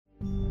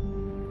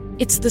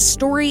It's the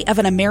story of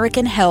an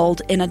American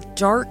held in a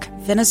dark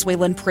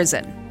Venezuelan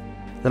prison.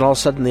 Then all of a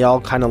sudden they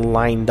all kind of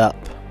lined up.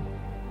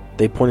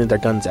 They pointed their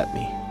guns at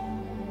me.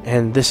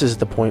 And this is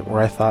the point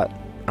where I thought,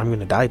 I'm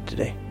going to die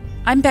today.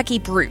 I'm Becky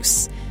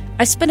Bruce.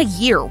 I spent a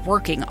year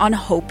working on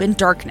Hope in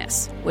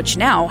Darkness, which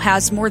now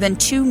has more than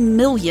 2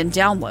 million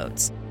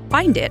downloads.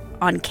 Find it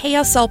on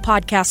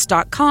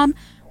kslpodcast.com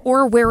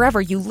or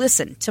wherever you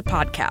listen to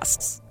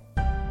podcasts.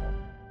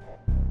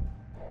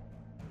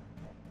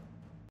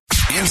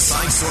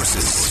 Inside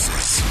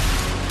Sources.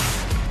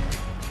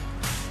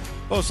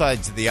 Both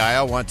sides of the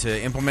aisle want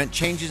to implement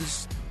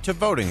changes to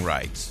voting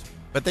rights,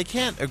 but they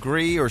can't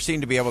agree or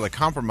seem to be able to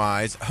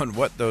compromise on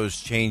what those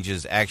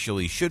changes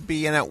actually should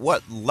be and at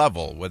what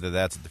level, whether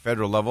that's at the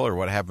federal level or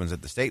what happens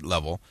at the state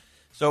level.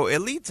 So it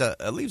leaves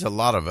a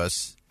lot of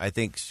us, I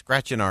think,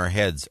 scratching our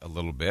heads a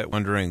little bit,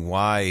 wondering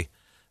why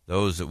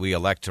those that we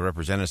elect to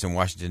represent us in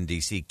Washington,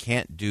 D.C.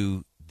 can't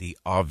do the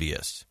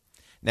obvious.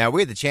 Now,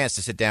 we had the chance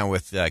to sit down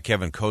with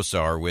Kevin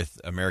Kosar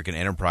with American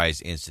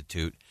Enterprise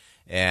Institute,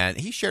 and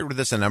he shared with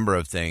us a number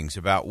of things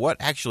about what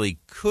actually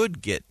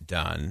could get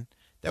done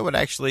that would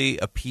actually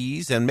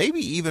appease and maybe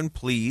even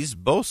please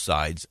both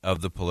sides of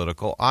the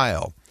political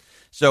aisle.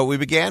 So we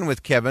began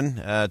with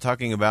Kevin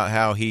talking about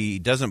how he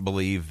doesn't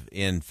believe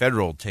in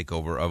federal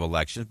takeover of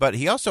elections, but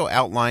he also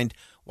outlined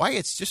why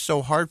it's just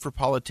so hard for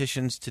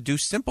politicians to do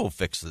simple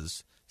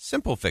fixes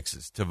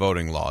to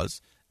voting laws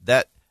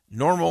that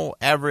normal,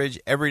 average,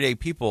 everyday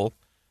people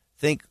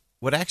think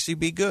would actually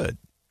be good.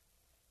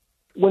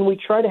 When we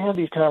try to have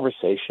these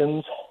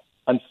conversations,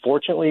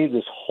 unfortunately,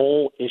 this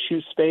whole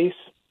issue space,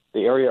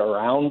 the area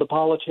around the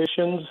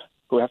politicians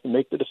who have to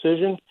make the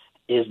decision,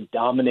 is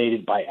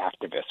dominated by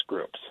activist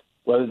groups.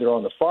 Whether they're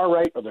on the far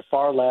right or the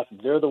far left,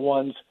 they're the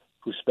ones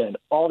who spend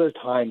all their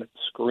time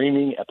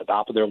screaming at the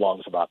top of their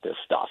lungs about this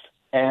stuff.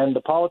 And the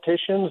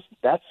politicians,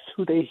 that's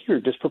who they hear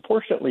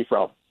disproportionately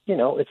from. You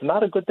know, it's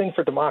not a good thing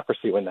for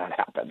democracy when that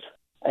happens.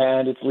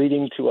 And it's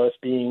leading to us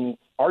being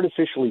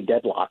artificially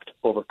deadlocked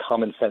over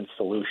common sense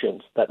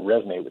solutions that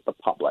resonate with the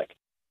public.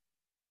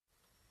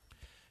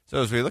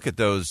 So as we look at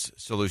those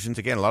solutions,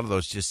 again, a lot of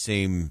those just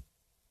seem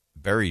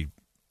very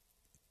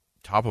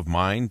top of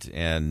mind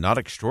and not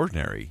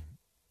extraordinary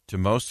to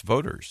most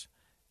voters.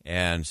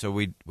 And so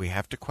we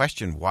have to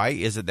question, why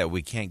is it that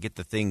we can't get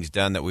the things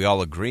done that we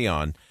all agree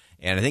on?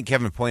 And I think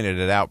Kevin pointed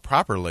it out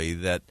properly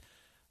that,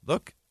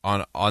 look,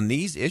 on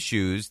these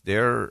issues,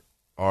 there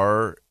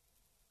are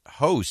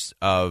hosts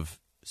of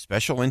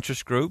special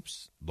interest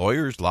groups,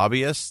 lawyers,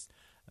 lobbyists,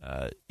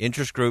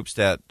 interest groups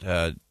that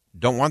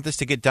don't want this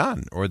to get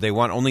done, or they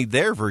want only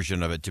their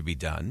version of it to be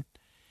done.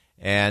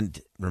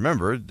 And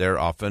remember, they're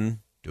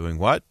often doing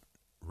what?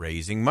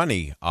 Raising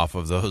money off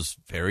of those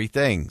very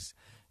things.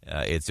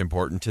 It's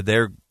important to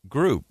their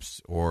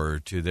groups or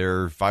to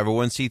their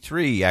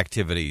 501c3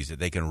 activities that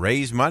they can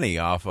raise money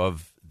off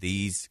of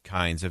these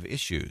kinds of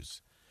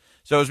issues.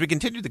 So as we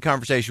continue the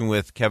conversation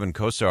with Kevin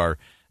Kosar,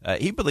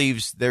 he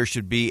believes there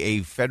should be a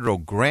federal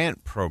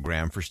grant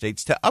program for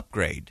states to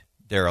upgrade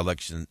their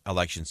election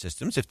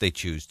systems if they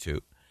choose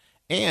to.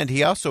 And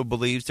he also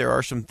believes there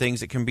are some things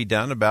that can be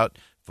done about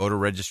voter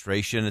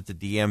registration at the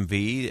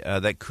DMV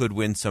that could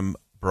win some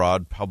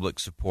broad public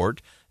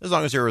support, as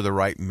long as there are the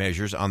right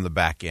measures on the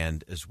back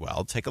end as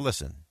well. Take a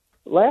listen.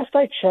 Last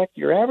I checked,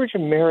 your average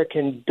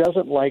American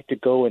doesn't like to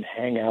go and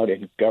hang out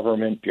in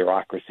government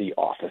bureaucracy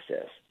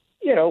offices.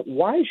 You know,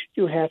 why should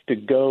you have to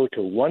go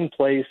to one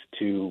place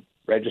to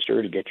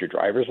register to get your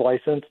driver's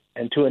license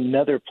and to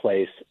another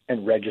place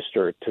and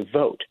register to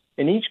vote?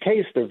 In each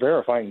case, they're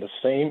verifying the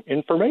same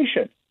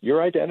information,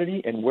 your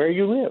identity and where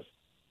you live.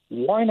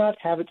 Why not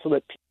have it so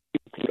that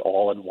people can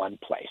all in one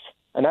place?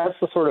 And that's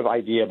the sort of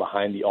idea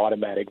behind the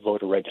automatic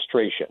voter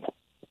registration.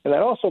 And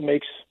that also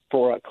makes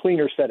for a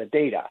cleaner set of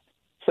data.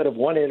 Instead of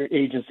one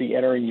agency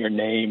entering your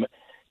name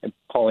and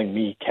calling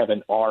me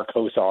Kevin R.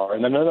 Kosar,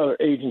 and then another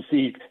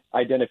agency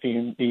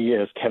identifying me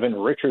as Kevin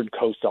Richard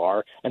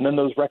Kosar, and then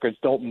those records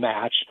don't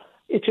match,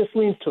 it just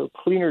leads to a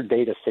cleaner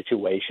data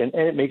situation,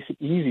 and it makes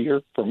it easier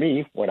for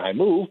me, when I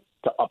move,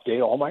 to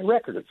update all my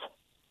records.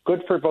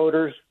 Good for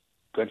voters,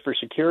 good for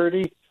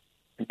security,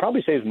 and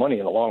probably saves money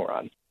in the long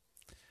run.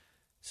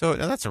 So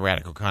now that's a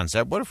radical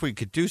concept. What if we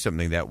could do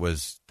something that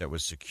was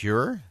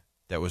secure,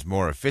 that was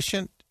more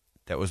efficient,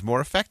 that was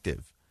more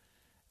effective?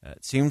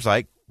 It seems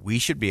like we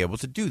should be able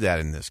to do that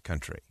in this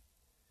country.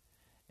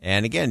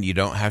 And again, you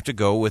don't have to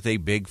go with a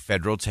big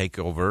federal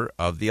takeover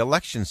of the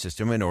election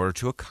system in order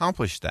to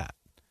accomplish that.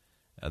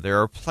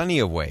 There are plenty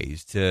of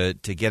ways to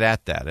get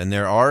at that. And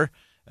there are,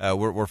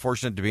 we're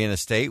fortunate to be in a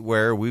state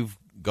where we've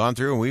gone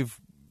through and we've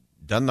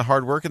done the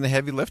hard work and the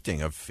heavy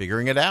lifting of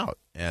figuring it out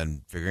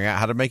and figuring out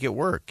how to make it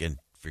work and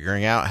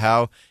figuring out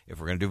how, if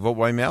we're going to do vote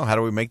by mail, how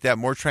do we make that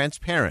more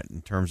transparent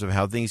in terms of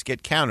how things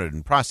get counted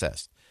and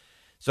processed.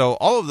 So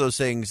all of those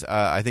things,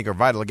 I think, are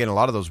vital. Again, a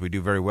lot of those we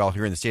do very well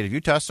here in the state of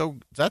Utah, so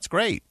that's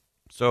great.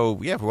 So,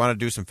 yeah, if we want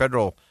to do some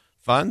federal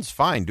funds,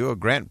 fine, do a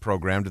grant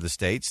program to the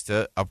states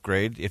to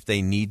upgrade if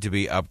they need to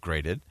be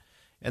upgraded,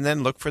 and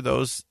then look for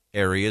those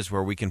areas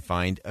where we can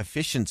find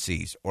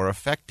efficiencies or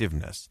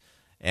effectiveness.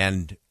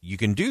 And you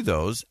can do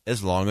those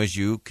as long as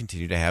you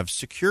continue to have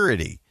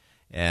security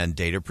and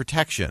data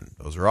protection.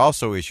 Those are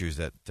also issues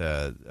that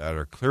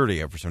are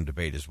clearly up for some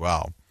debate as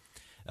well.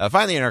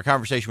 Finally, in our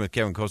conversation with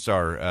Kevin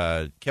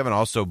Kosar, Kevin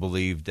also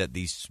believed that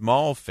these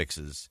small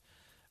fixes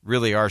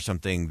really are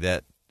something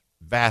that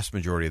vast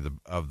majority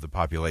of the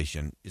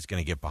population is going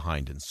to get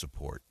behind and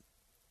support.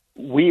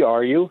 We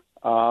argue,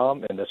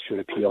 and this should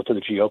appeal to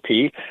the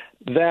GOP,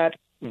 that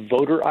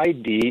voter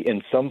ID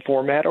in some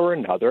format or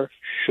another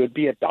should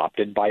be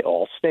adopted by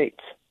all states.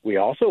 We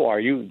also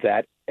argue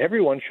that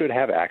everyone should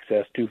have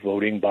access to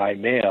voting by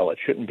mail. It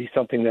shouldn't be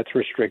something that's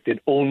restricted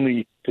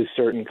only to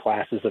certain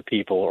classes of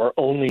people or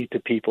only to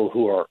people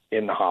who are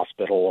in the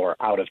hospital or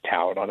out of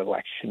town on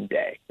election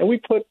day. And we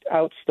put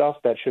out stuff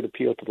that should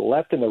appeal to the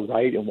left and the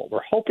right, and what we're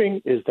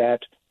hoping is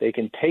that they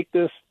can take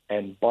this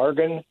and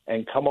bargain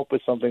and come up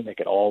with something they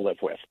can all live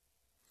with.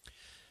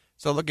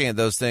 So looking at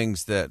those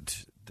things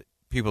that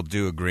people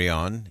do agree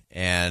on,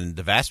 and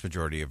the vast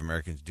majority of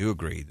Americans do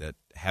agree that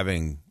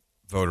having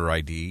voter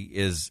ID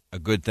is a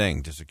good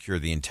thing to secure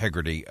the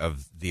integrity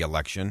of the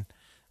election.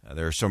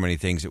 There are so many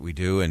things that we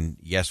do, and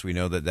yes, we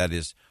know that that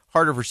is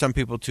harder for some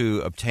people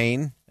to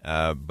obtain,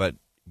 but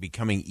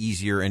becoming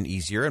easier and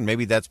easier, and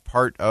maybe that's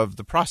part of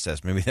the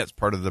process. Maybe that's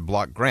part of the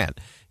block grant,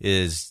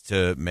 is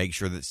to make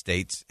sure that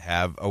states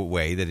have a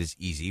way that is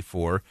easy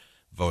for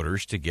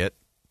voters to get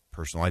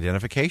personal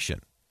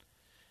identification.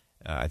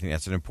 I think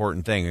that's an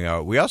important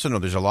thing. We also know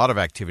there's a lot of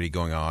activity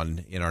going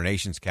on in our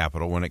nation's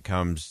capital when it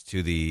comes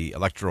to the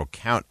Electoral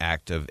Count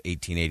Act of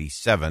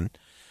 1887,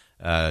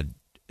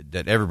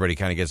 that everybody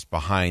kind of gets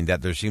behind,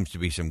 that there seems to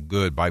be some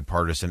good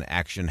bipartisan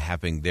action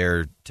happening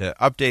there to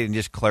update and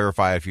just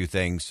clarify a few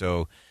things.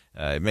 So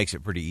it makes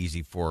it pretty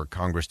easy for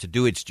Congress to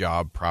do its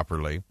job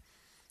properly.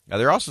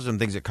 There are also some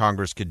things that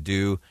Congress could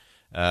do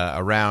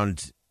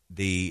around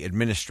the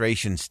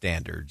administration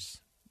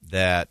standards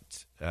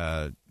that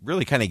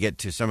really kind of get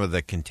to some of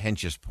the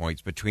contentious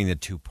points between the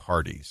two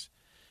parties.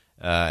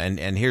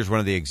 And here's one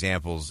of the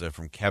examples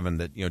from Kevin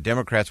that,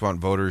 Democrats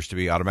want voters to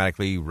be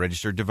automatically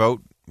registered to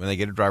vote when they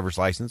get a driver's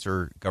license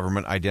or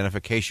government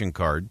identification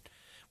card,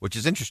 which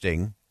is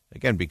interesting,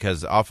 again,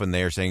 because often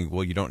they are saying,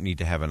 well, you don't need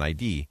to have an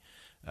ID.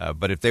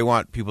 But if they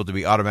want people to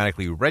be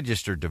automatically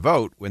registered to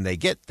vote when they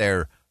get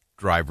their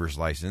driver's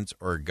license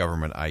or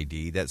government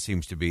ID, that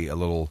seems to be a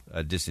little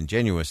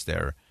disingenuous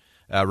there.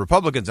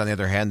 Republicans, on the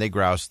other hand, they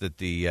grouse that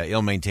the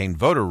ill-maintained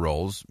voter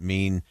rolls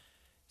mean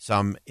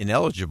some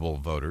ineligible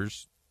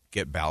voters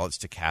get ballots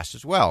to cast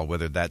as well,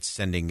 whether that's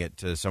sending it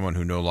to someone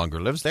who no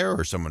longer lives there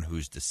or someone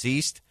who's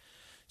deceased.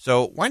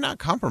 So why not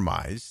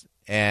compromise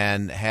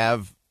and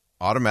have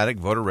automatic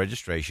voter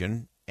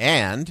registration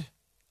and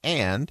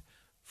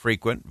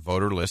frequent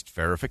voter list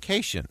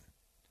verification?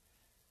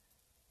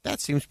 That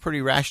seems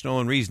pretty rational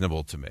and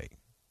reasonable to me.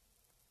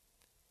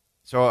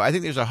 So I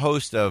think there's a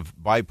host of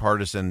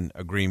bipartisan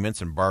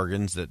agreements and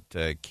bargains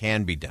that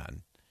can be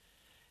done.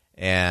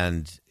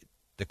 And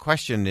the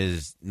question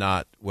is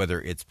not whether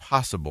it's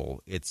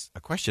possible. It's a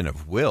question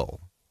of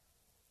will.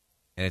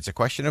 And it's a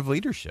question of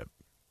leadership.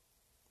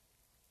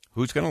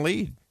 Who's going to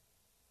lead?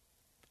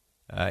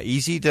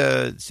 Easy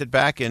to sit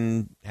back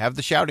and have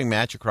the shouting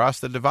match across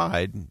the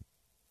divide.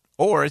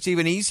 Or it's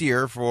even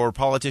easier for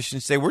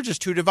politicians to say, we're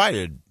just too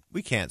divided.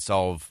 We can't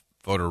solve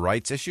voter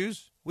rights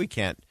issues. We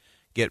can't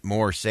get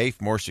more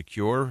safe, more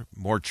secure,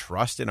 more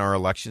trust in our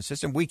election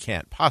system. We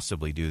can't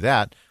possibly do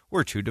that.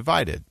 We're too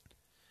divided.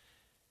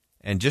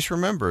 And just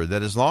remember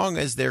that as long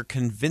as they're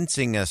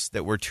convincing us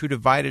that we're too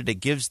divided, it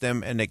gives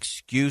them an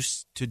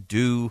excuse to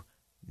do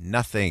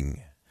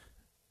nothing.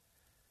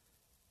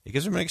 It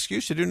gives them an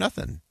excuse to do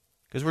nothing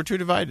because we're too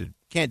divided.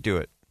 Can't do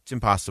it. It's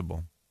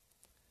impossible.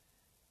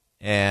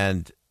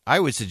 And I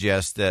would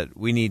suggest that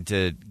we need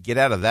to get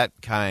out of that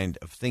kind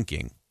of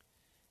thinking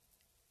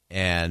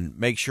and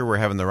make sure we're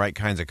having the right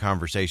kinds of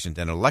conversations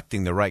and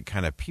electing the right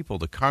kind of people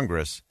to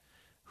Congress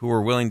who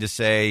are willing to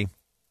say,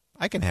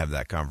 I can have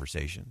that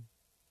conversation.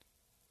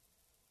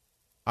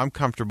 I'm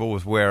comfortable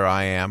with where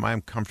I am.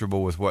 I'm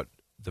comfortable with what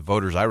the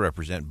voters I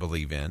represent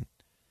believe in,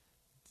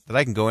 that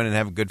I can go in and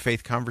have a good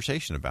faith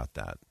conversation about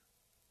that.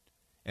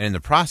 And in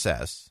the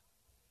process,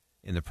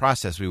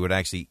 we would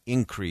actually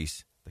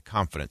increase the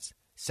confidence.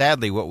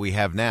 Sadly, what we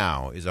have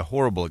now is a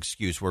horrible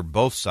excuse where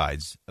both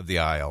sides of the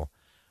aisle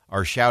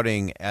are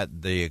shouting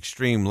at the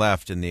extreme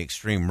left and the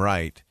extreme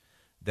right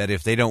that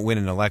if they don't win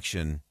an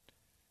election,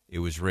 it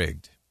was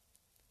rigged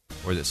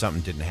or that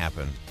something didn't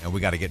happen. And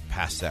we got to get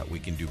past that. We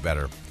can do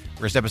better.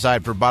 We're going to step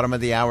aside for bottom of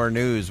the hour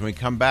news. When we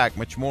come back,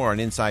 much more on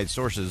Inside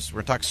Sources.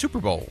 We're going to talk Super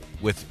Bowl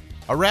with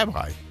a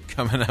rabbi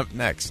coming up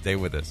next. Stay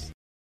with us.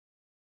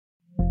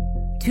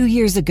 2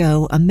 years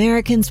ago,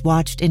 Americans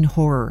watched in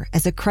horror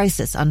as a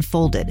crisis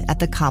unfolded at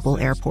the Kabul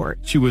airport.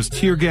 She was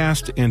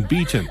tear-gassed and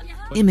beaten.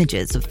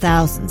 Images of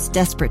thousands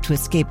desperate to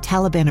escape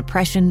Taliban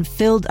oppression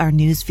filled our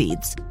news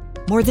feeds.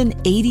 More than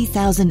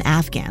 80,000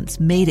 Afghans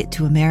made it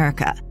to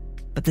America.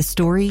 But the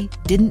story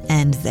didn't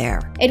end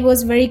there. It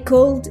was very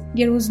cold.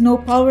 There was no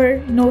power,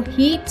 no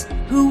heat.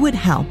 Who would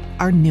help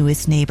our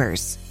newest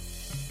neighbors?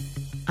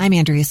 I'm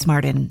Andrea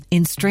Smartin.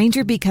 In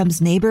Stranger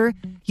Becomes Neighbor,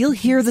 you'll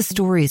hear the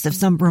stories of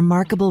some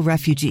remarkable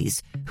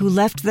refugees who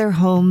left their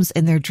homes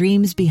and their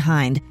dreams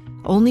behind,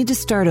 only to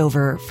start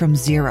over from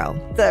zero.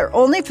 Their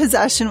only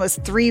possession was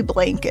 3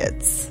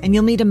 blankets. And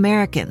you'll meet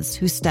Americans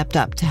who stepped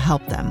up to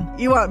help them.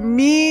 You want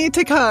me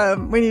to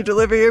come when you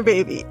deliver your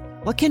baby.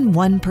 What can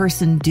one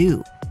person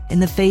do in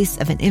the face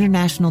of an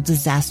international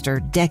disaster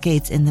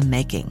decades in the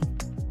making?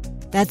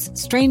 That's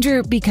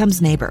Stranger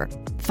Becomes Neighbor.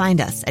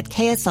 Find us at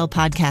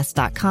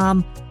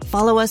kslpodcast.com.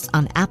 Follow us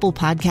on Apple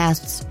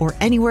Podcasts or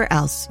anywhere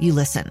else you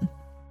listen.